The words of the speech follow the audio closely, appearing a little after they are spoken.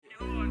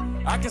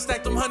I can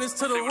stack them hundreds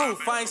to the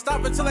roof. I ain't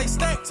stopping till they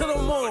stack to the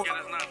moon.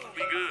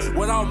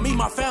 Without me,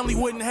 my family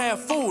wouldn't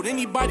have food.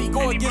 Anybody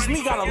go against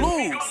me gotta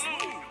lose.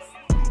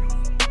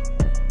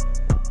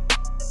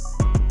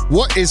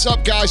 What is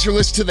up, guys? You're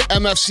listening to the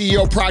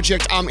MFCEO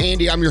Project. I'm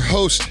Andy. I'm your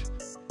host.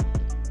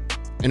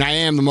 And I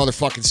am the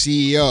motherfucking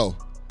CEO.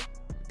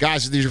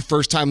 Guys, if this is your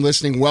first time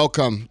listening,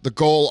 welcome. The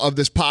goal of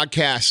this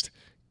podcast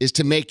is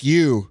to make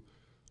you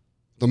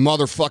the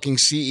motherfucking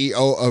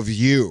CEO of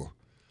you.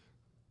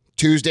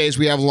 Tuesdays,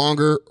 we have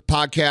longer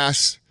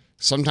podcasts.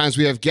 Sometimes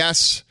we have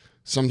guests.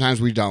 Sometimes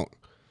we don't.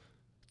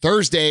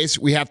 Thursdays,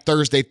 we have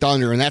Thursday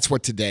Thunder, and that's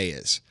what today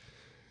is.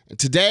 And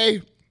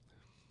today,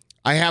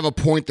 I have a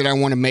point that I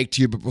want to make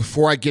to you, but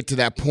before I get to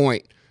that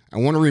point, I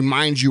want to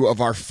remind you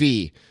of our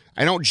fee.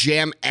 I don't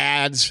jam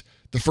ads.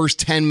 The first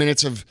 10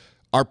 minutes of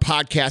our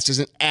podcast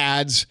isn't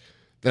ads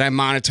that I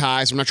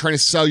monetize. I'm not trying to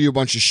sell you a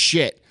bunch of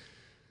shit.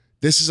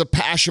 This is a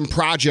passion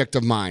project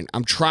of mine.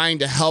 I'm trying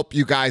to help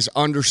you guys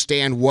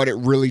understand what it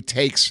really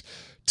takes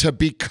to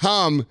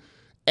become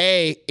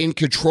A, in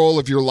control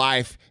of your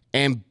life,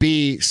 and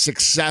B,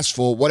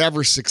 successful,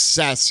 whatever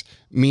success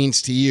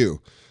means to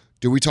you.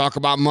 Do we talk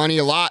about money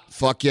a lot?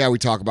 Fuck yeah, we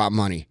talk about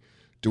money.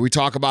 Do we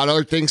talk about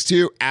other things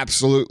too?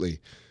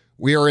 Absolutely.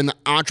 We are in the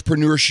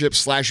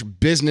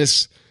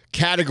entrepreneurship/business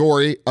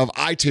category of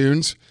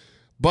iTunes,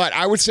 but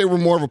I would say we're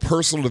more of a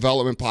personal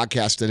development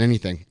podcast than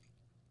anything.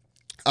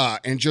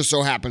 And just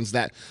so happens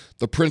that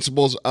the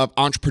principles of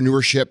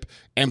entrepreneurship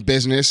and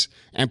business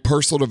and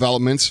personal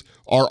developments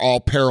are all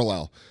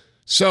parallel.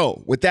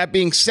 So with that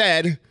being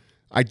said,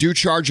 I do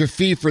charge a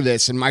fee for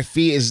this, and my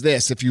fee is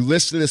this. If you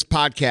listen to this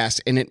podcast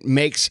and it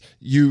makes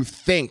you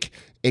think,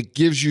 it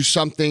gives you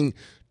something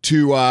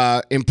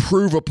to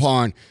improve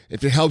upon,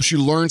 if it helps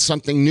you learn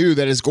something new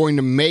that is going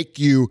to make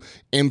you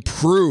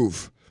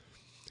improve,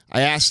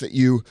 I ask that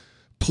you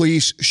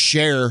please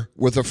share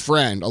with a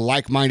friend, a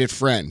like-minded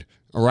friend.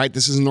 All right,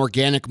 this is an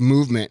organic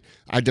movement.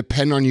 I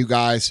depend on you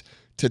guys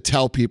to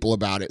tell people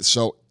about it.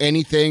 So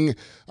anything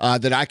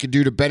that I could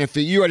do to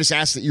benefit you, I just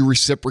ask that you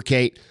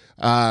reciprocate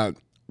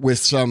with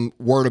some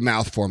word of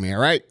mouth for me.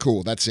 All right,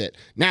 cool. That's it.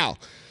 Now,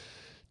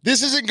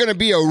 this isn't going to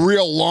be a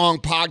real long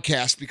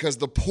podcast because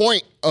the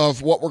point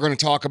of what we're going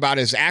to talk about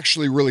is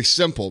actually really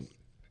simple.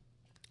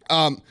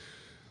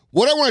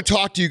 What I want to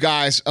talk to you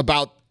guys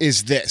about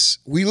is this.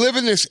 We live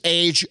in this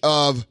age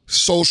of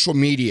social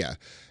media,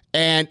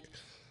 and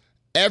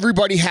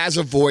everybody has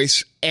a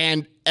voice,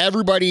 and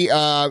everybody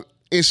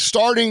is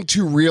starting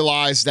to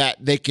realize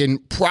that they can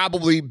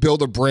probably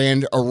build a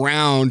brand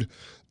around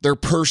their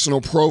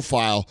personal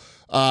profile.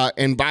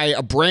 And by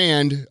a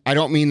brand, I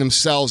don't mean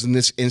themselves in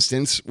this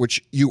instance,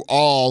 which you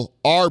all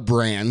are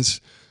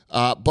brands.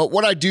 But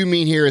what I do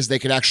mean here is they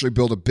could actually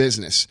build a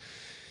business.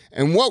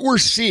 And what we're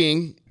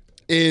seeing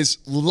is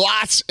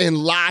lots and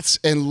lots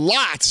and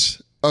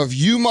lots of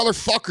you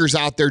motherfuckers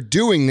out there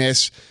doing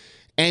this,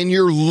 and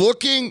you're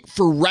looking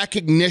for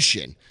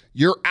recognition.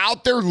 You're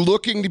out there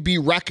looking to be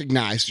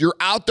recognized. You're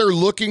out there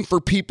looking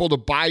for people to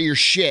buy your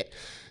shit.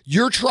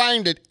 You're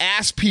trying to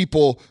ask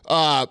people,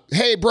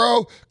 hey,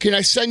 bro, can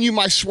I send you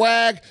my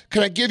swag?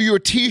 Can I give you a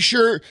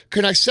t-shirt?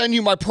 Can I send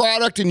you my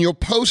product? And you'll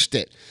post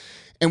it.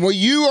 And what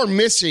you are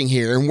missing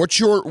here,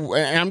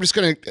 and I'm just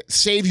going to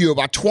save you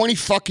about 20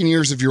 fucking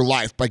years of your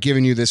life by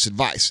giving you this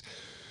advice.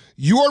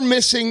 You are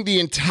missing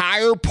the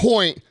entire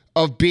point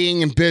of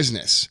being in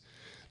business.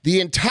 The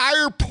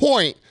entire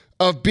point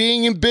of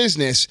being in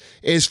business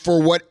is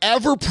for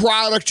whatever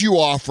product you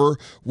offer,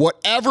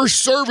 whatever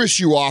service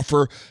you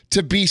offer,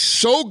 to be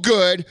so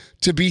good,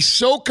 to be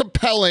so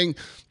compelling,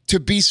 to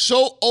be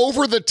so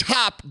over the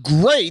top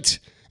great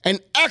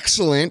and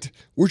excellent,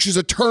 which is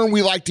a term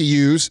we like to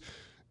use,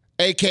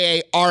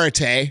 aka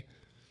arete,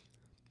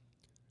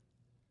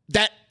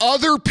 that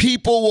other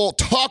people will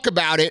talk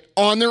about it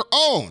on their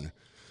own.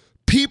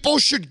 People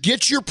should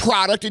get your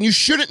product, and you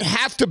shouldn't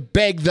have to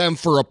beg them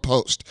for a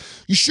post.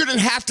 You shouldn't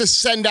have to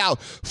send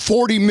out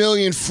 40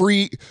 million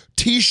free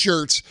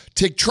t-shirts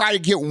to try to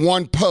get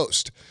one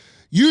post.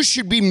 You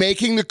should be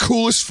making the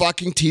coolest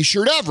fucking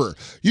t-shirt ever.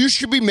 You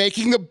should be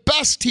making the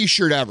best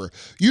t-shirt ever.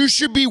 You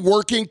should be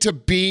working to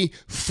be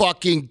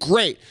fucking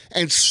great.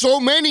 And so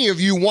many of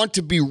you want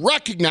to be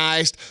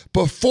recognized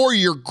before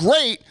you're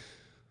great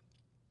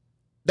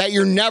that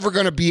you're never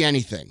going to be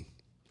anything.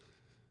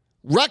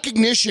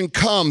 Recognition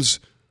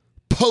comes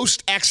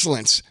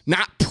post-excellence,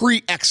 not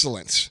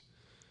pre-excellence.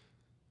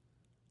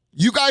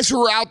 You guys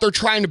who are out there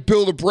trying to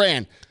build a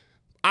brand,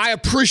 I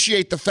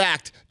appreciate the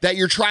fact that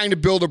you're trying to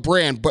build a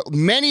brand, but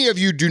many of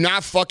you do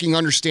not fucking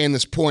understand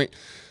this point.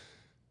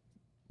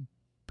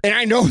 And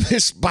I know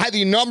this by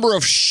the number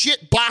of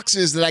shit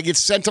boxes that I get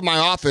sent to my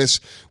office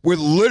with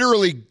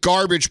literally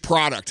garbage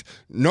product.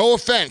 No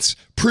offense.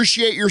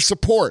 Appreciate your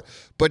support,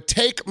 but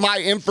take my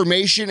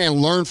information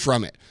and learn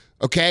from it,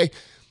 okay?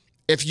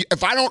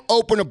 If I don't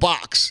open a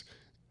box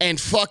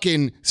and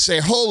fucking say,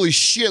 holy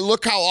shit,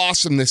 look how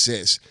awesome this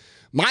is,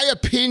 my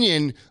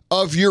opinion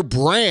of your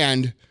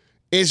brand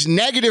is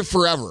negative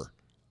forever.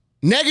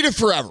 Negative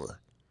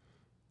forever.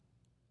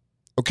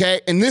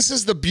 Okay? And this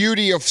is the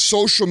beauty of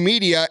social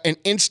media and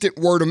instant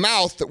word of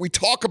mouth that we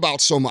talk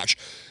about so much.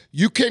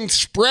 You can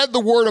spread the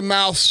word of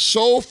mouth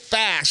so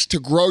fast to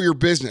grow your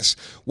business.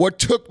 What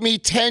took me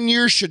 10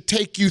 years should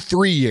take you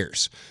 3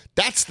 years.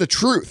 That's the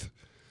truth.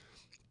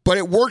 But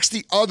it works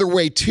the other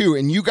way too,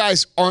 and you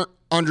guys aren't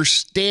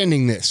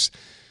understanding this.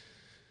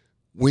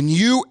 When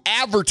you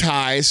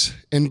advertise,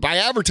 and by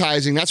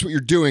advertising, that's what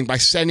you're doing by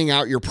sending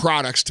out your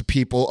products to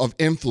people of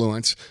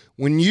influence.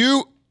 When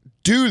you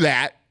do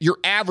that, you're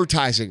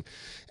advertising.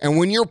 And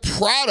when your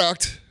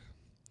product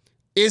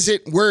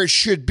isn't where it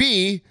should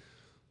be,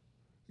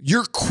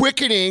 you're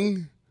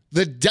quickening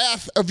the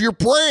death of your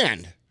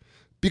brand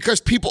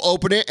because people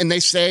open it and they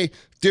say,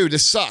 dude,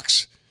 this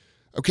sucks.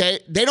 Okay?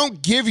 They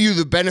don't give you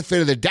the benefit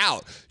of the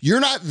doubt.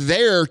 You're not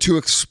there to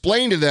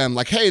explain to them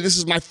like, hey, this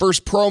is my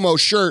first promo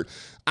shirt.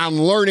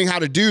 I'm learning how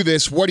to do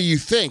this. What do you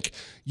think?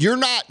 You're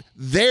not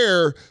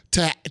there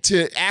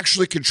to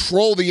actually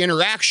control the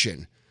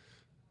interaction.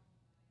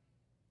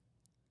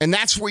 And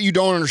that's what you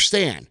don't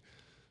understand.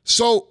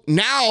 So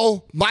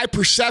now my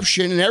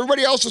perception and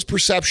everybody else's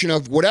perception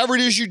of whatever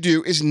it is you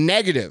do is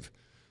negative.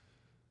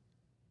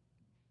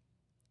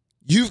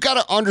 You've got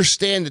to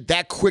understand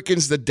that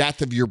quickens the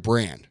death of your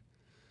brand.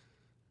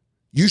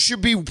 You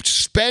should be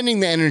spending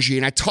the energy.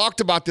 And I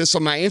talked about this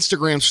on my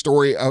Instagram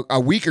story a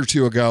week or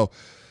two ago.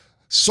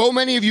 So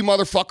many of you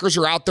motherfuckers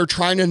are out there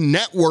trying to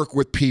network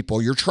with people.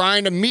 You're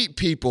trying to meet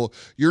people.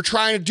 You're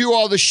trying to do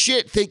all this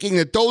shit thinking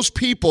that those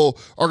people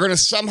are going to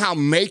somehow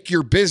make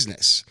your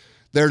business.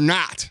 They're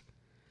not.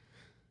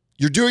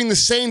 You're doing the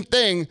same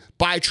thing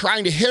by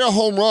trying to hit a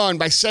home run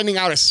by sending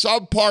out a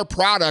subpar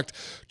product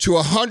to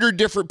 100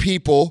 different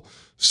people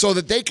so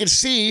that they can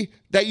see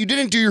that you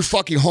didn't do your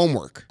fucking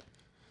homework.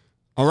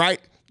 All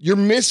right? You're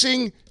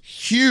missing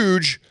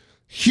huge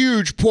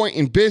point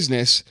in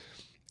business.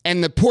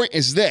 And the point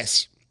is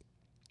this.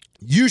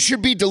 You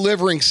should be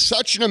delivering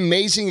such an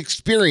amazing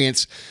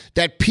experience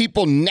that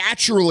people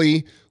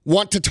naturally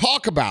want to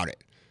talk about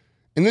it.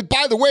 And then,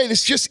 by the way,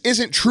 this just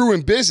isn't true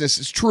in business.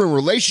 It's true in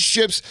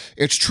relationships.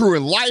 It's true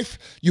in life.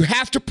 You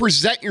have to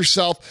present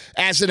yourself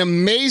as an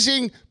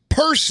amazing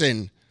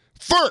person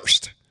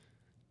first.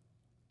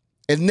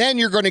 And then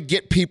you're going to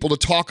get people to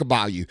talk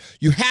about you.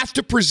 You have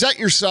to present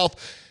yourself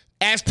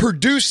as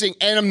producing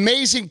an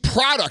amazing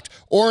product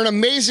or an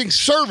amazing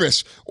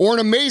service or an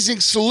amazing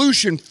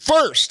solution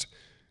first.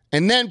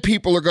 And then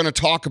people are going to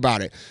talk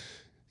about it.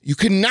 You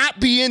cannot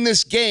be in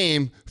this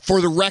game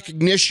for the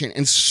recognition.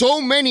 And so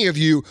many of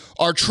you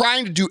are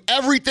trying to do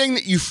everything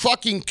that you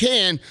fucking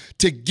can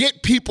to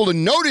get people to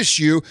notice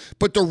you.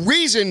 But the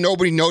reason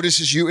nobody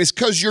notices you is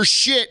because your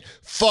shit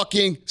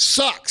fucking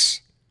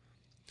sucks.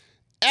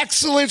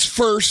 Excellence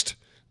first,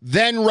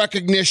 then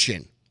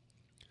recognition.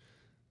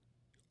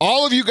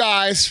 All of you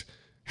guys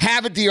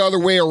have it the other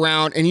way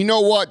around, and you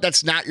know what?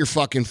 That's not your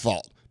fucking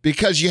fault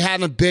because you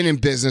haven't been in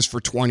business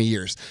for 20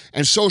 years,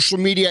 and social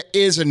media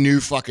is a new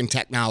fucking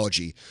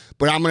technology.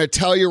 But I'm going to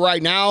tell you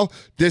right now,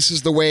 this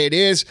is the way it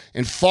is,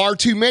 and far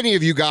too many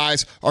of you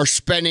guys are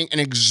spending an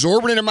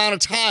exorbitant amount of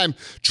time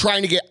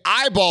trying to get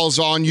eyeballs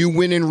on you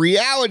when in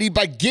reality,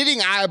 by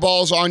getting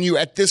eyeballs on you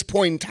at this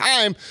point in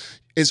time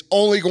is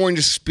only going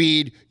to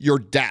speed your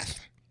death.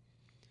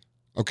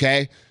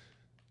 Okay?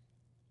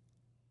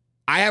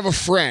 I have a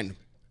friend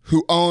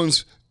who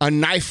owns a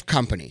knife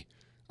company,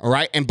 all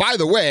right? And by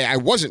the way, I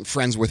wasn't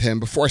friends with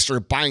him before I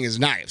started buying his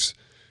knives.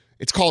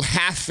 It's called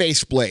Half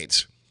Face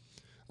Blades,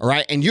 all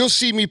right? And you'll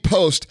see me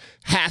post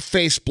Half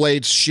Face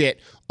Blades shit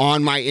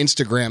on my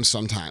Instagram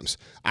sometimes.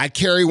 I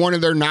carry one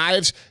of their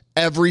knives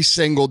every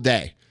single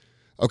day,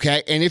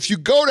 okay? And if you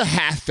go to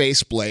Half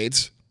Face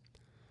Blades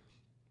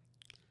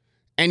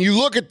and you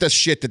look at the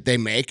shit that they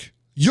make,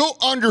 you'll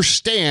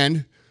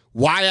understand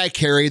why I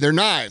carry their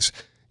knives.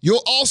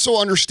 You'll also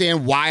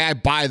understand why I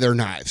buy their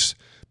knives,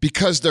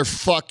 because they're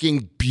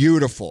fucking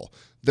beautiful.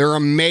 They're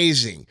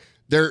amazing.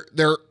 They're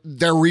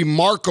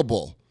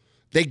remarkable.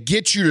 They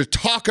get you to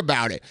talk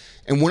about it.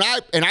 And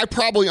I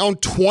probably own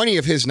 20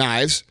 of his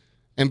knives.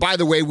 And by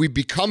the way, we've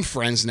become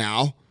friends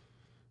now.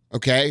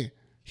 Okay?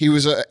 He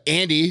was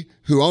Andy,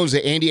 who owns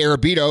it, Andy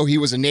Arabito. He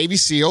was a Navy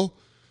SEAL.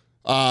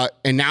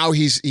 And now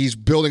he's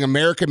building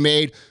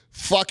American-made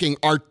fucking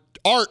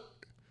art,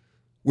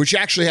 which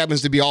actually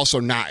happens to be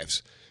also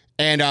knives.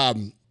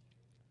 And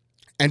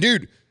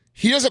dude,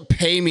 he doesn't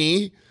pay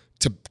me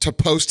to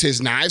post his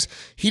knives.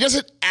 He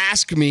doesn't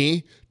ask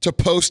me to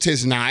post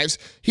his knives.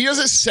 He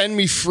doesn't send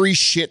me free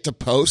shit to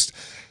post.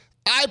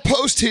 I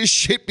post his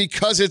shit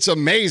because it's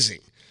amazing.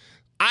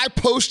 I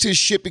post his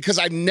shit because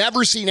I've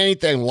never seen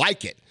anything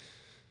like it.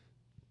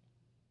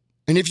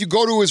 And if you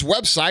go to his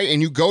website and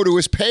you go to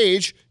his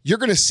page, you're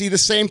going to see the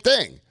same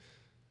thing.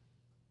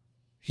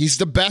 He's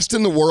the best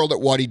in the world at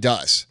what he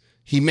does.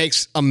 He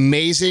makes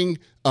amazing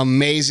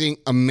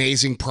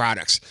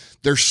products.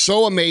 They're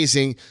so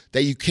amazing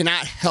that you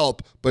cannot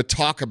help but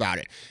talk about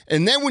it.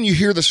 And then when you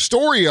hear the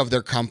story of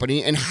their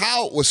company and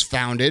how it was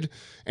founded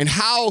and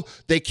how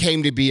they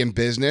came to be in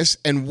business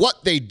and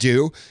what they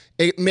do,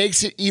 it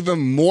makes it even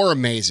more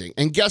amazing.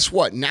 And guess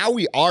what? Now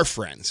we are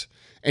friends.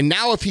 And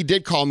now if he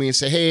did call me and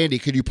say, hey, Andy,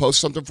 could you post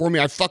something for me?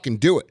 I'd fucking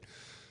do it.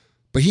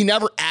 But he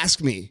never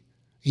asked me.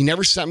 He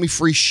never sent me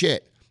free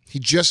shit. He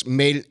just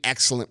made an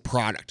excellent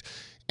product.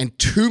 And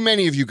too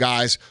many of you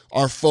guys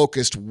are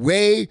focused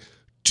way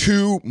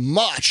too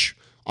much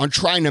on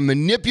trying to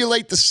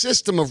manipulate the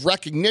system of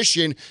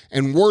recognition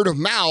and word of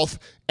mouth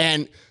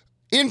and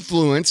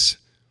influence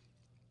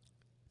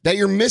that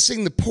you're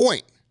missing the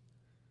point.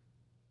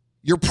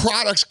 Your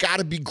product's got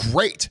to be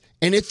great.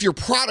 And if your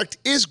product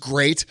is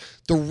great,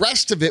 the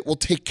rest of it will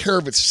take care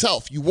of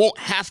itself. You won't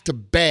have to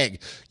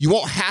beg. You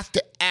won't have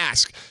to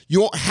ask.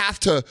 You won't have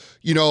to,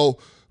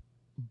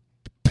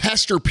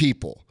 pester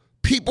people.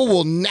 People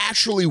will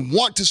naturally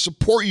want to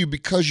support you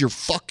because you're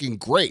fucking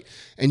great.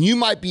 And you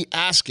might be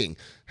asking,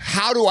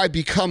 how do I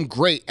become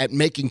great at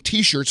making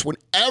t-shirts when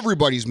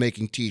everybody's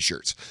making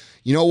t-shirts?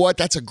 You know what?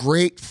 That's a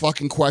great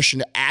fucking question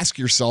to ask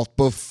yourself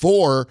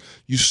before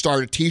you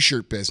start a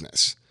t-shirt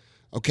business,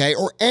 okay?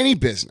 Or any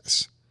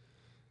business.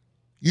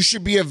 You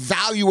should be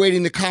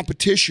evaluating the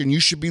competition.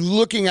 You should be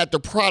looking at the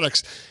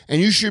products,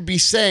 and you should be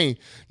saying,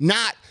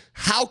 not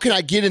how can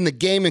I get in the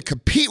game and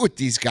compete with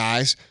these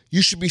guys?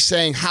 You should be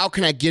saying, how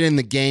can I get in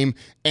the game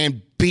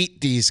and beat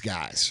these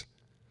guys?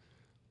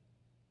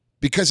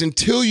 Because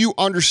until you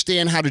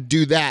understand how to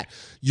do that,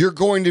 you're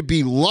going to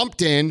be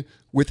lumped in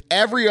with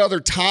every other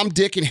Tom,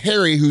 Dick, and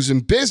Harry who's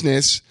in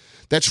business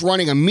that's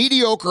running a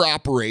mediocre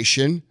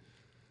operation,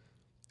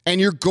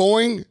 and you're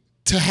going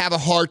to have a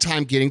hard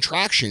time getting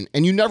traction,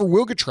 and you never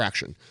will get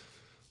traction.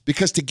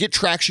 Because to get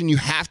traction, you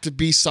have to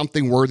be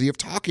something worthy of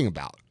talking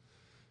about.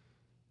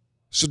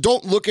 So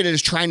don't look at it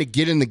as trying to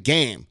get in the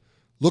game.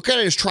 Look at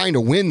it as trying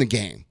to win the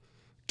game.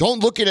 Don't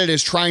look at it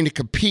as trying to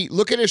compete.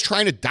 Look at it as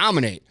trying to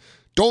dominate.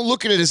 Don't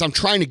look at it as I'm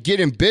trying to get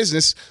in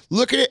business.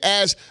 Look at it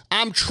as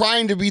I'm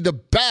trying to be the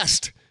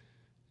best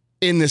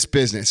in this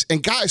business.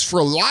 And guys, for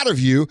a lot of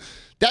you,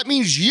 that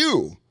means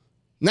you,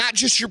 not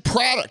just your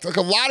product. Like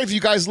a lot of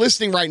you guys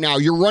listening right now,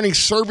 you're running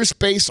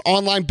service-based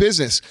online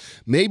business.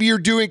 Maybe you're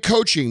doing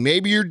coaching.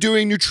 Maybe you're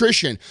doing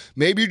nutrition.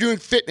 Maybe you're doing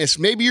fitness.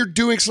 Maybe you're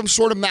doing some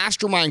sort of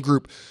mastermind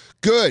group.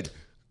 Good.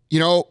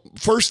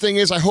 First thing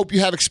is I hope you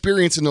have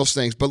experience in those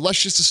things, but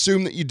let's just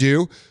assume that you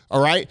do,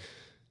 all right?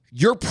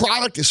 Your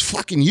product is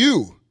fucking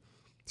you.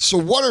 So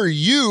what are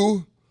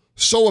you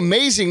so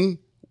amazing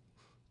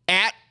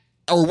at,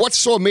 or what's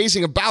so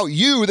amazing about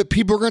you that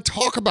people are going to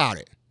talk about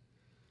it?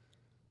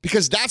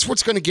 Because that's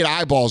what's going to get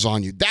eyeballs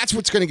on you. That's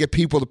what's going to get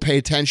people to pay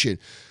attention.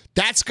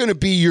 That's going to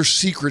be your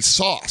secret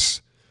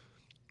sauce.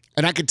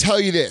 And I can tell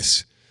you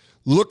this,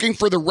 looking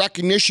for the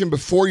recognition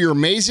before you're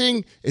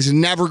amazing is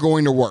never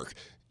going to work.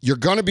 You're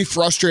going to be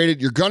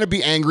frustrated, you're going to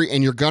be angry,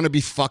 and you're going to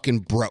be fucking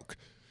broke.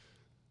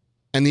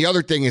 And the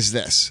other thing is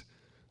this,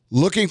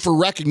 looking for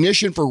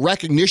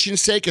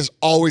recognition's sake is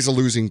always a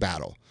losing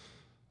battle.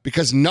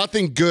 Because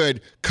nothing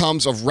good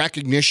comes of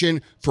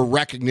recognition for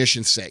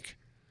recognition's sake.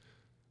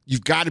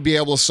 You've got to be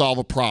able to solve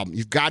a problem.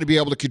 You've got to be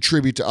able to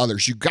contribute to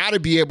others. You've got to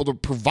be able to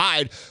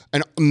provide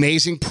an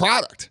amazing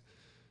product.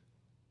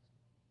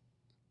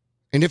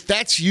 And if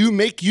that's you,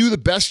 make you the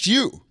best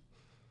you.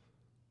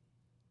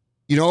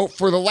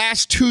 For the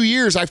last 2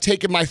 years, I've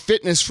taken my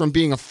fitness from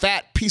being a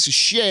fat piece of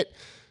shit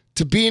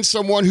to being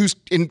someone who's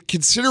in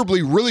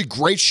considerably really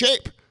great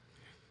shape.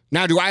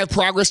 Now, do I have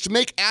progress to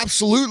make?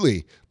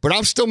 Absolutely. But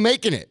I'm still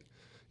making it.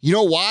 You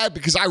know why?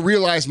 Because I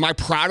realize my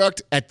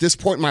product at this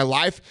point in my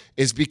life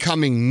is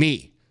becoming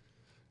me.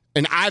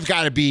 And I've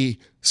got to be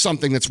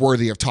something that's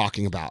worthy of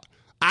talking about.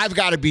 I've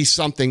got to be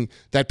something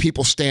that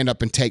people stand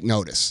up and take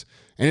notice.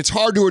 And it's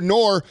hard to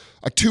ignore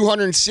a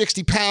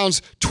 260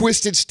 pounds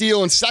twisted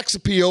steel and sex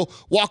appeal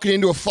walking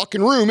into a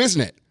fucking room,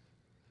 isn't it?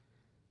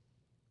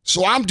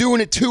 So I'm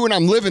doing it too, and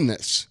I'm living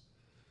this.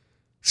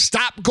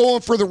 Stop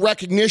going for the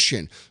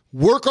recognition.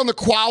 Work on the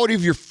quality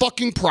of your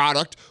fucking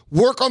product.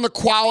 Work on the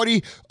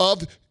quality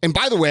of, and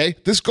by the way,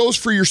 this goes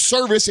for your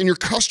service and your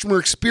customer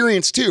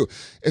experience too.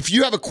 If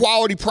you have a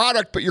quality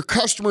product, but your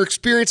customer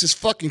experience is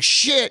fucking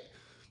shit,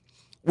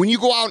 when you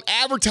go out and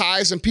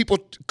advertise and people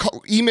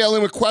email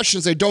in with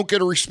questions, they don't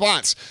get a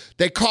response.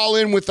 They call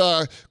in with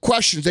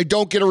questions, they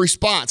don't get a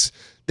response.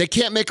 They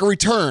can't make a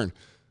return,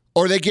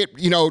 or they get,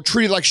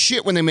 treated like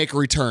shit when they make a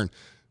return.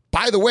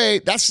 By the way,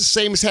 that's the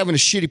same as having a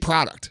shitty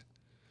product.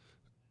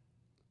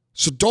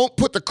 So don't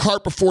put the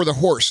cart before the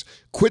horse.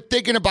 Quit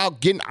thinking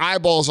about getting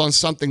eyeballs on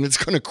something that's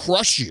going to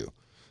crush you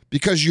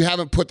because you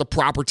haven't put the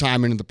proper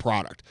time into the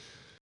product.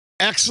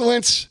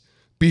 Excellence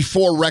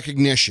before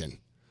recognition.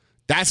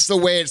 That's the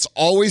way it's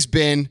always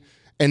been,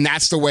 and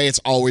that's the way it's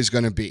always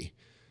going to be.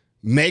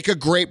 Make a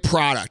great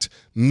product.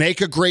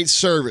 Make a great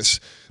service.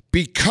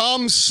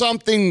 Become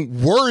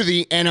something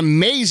worthy and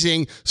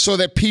amazing so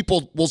that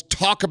people will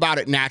talk about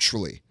it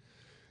naturally.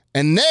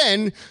 And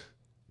then,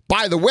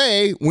 by the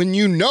way, when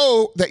you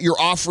know that you're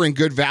offering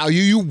good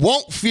value, you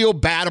won't feel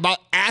bad about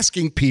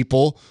asking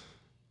people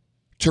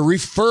to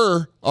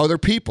refer other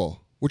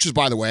people, which is,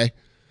 by the way,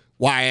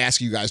 why I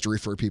ask you guys to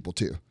refer people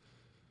too.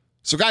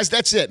 So, guys,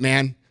 that's it,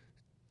 man.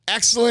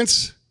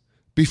 Excellence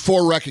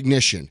before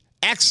recognition.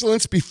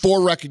 Excellence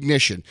before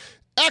recognition.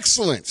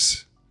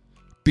 Excellence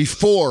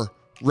before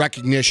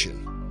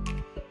recognition.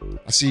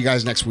 I'll see you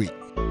guys next week.